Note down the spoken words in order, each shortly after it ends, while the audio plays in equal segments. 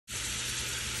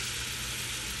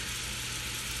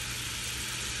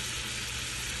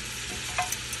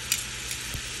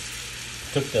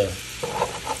took the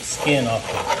skin off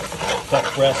the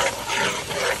duck breast,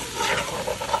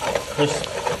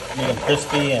 made them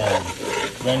crispy, and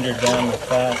rendered down the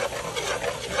fat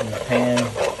in the pan.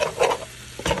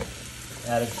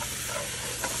 Added a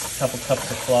couple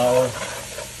cups of flour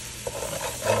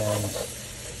and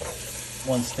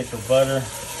 1 stick of butter.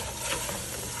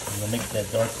 I'm gonna make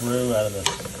that dark roux out of the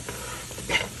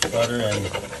butter and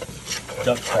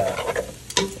duck fat.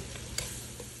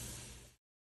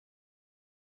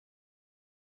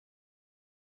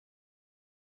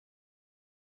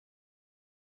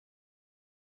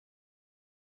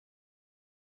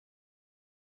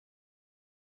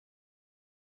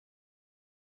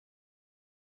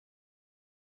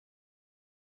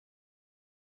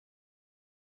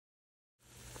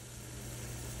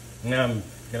 Now I'm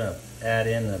gonna add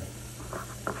in the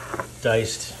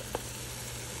diced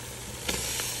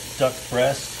duck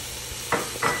breast.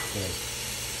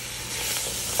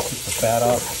 Keep the fat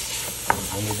off,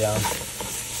 bring it down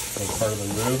as part of the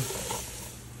roux.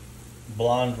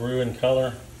 Blonde roux in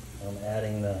color. I'm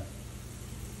adding the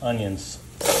onions.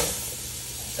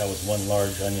 That was 1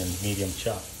 large onion, medium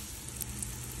chop.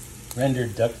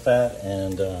 Rendered duck fat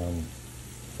and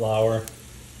flour.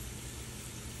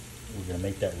 We're going to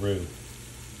make that roux.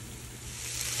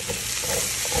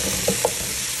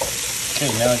 Okay,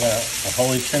 now I got a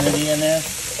holy trinity in there.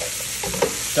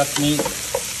 Duck meat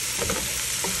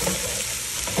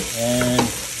and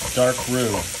dark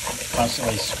roux.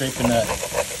 Constantly scraping that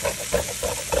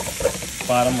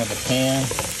bottom of the pan.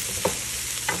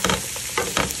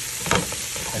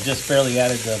 I just barely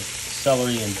added the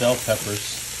celery and bell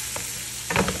peppers.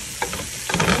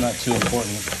 It's not too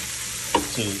important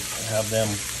to have them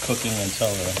cooking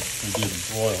until we do the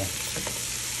broil,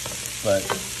 but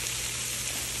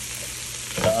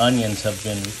the onions have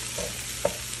been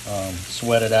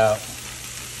sweated out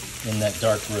in that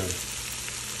dark roux.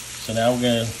 So now we're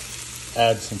going to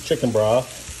add some chicken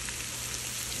broth.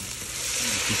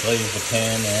 Deglaze the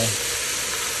pan there.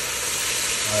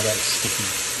 All that sticky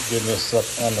goodness up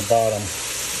on the bottom.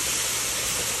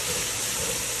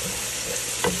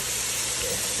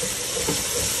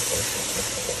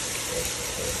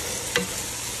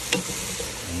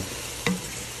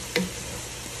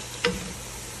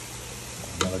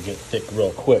 That'll get thick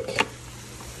real quick.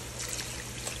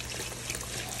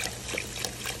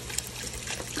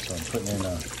 So I'm putting in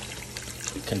a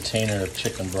container of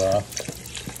chicken broth.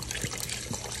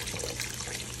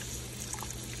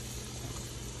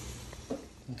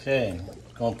 Okay,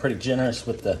 going pretty generous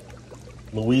with the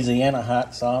Louisiana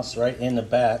hot sauce right in the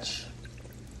batch.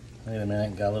 Wait a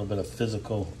minute, got a little bit of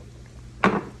physical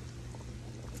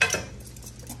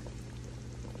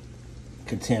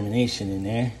contamination in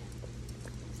there.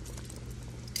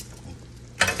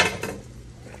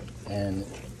 And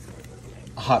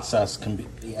hot sauce can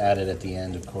be added at the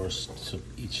end, of course, to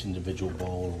each individual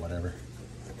bowl or whatever.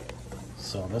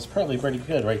 So that's probably pretty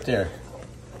good right there.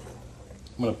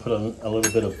 I'm going to put a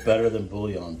little bit of better than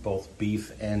bouillon, both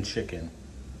beef and chicken.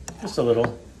 Just a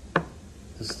little.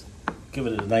 Just give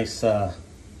it a nice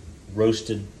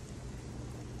roasted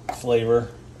flavor.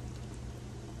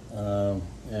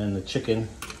 And the chicken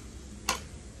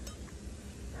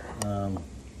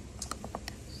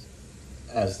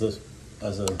as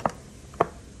a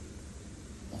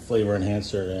flavor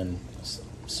enhancer and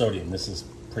sodium. This is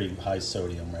pretty high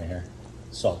sodium right here.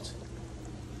 Salt.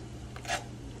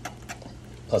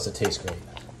 Plus it tastes great.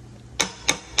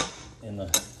 In the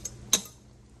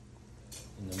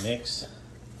mix.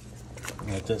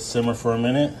 Let that simmer for a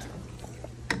minute.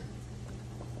 I'm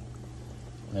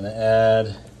gonna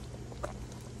add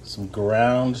some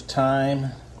ground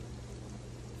thyme.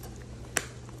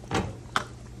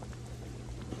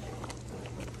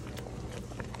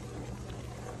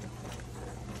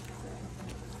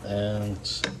 And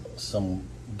some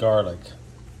garlic.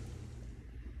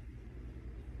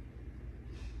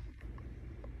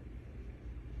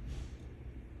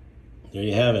 There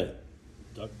you have it.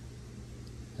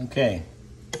 Okay,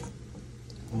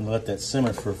 I'm gonna let that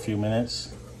simmer for a few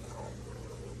minutes.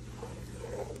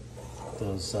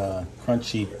 Those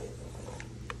crunchy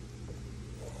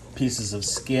pieces of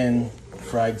skin,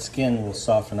 fried skin, will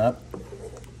soften up,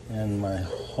 and my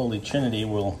Holy Trinity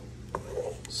will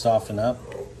soften up,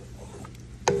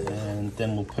 and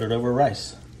then we'll put it over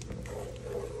rice.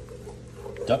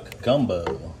 Duck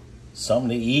gumbo, something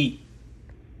to eat.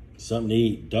 Something to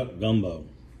eat, duck gumbo.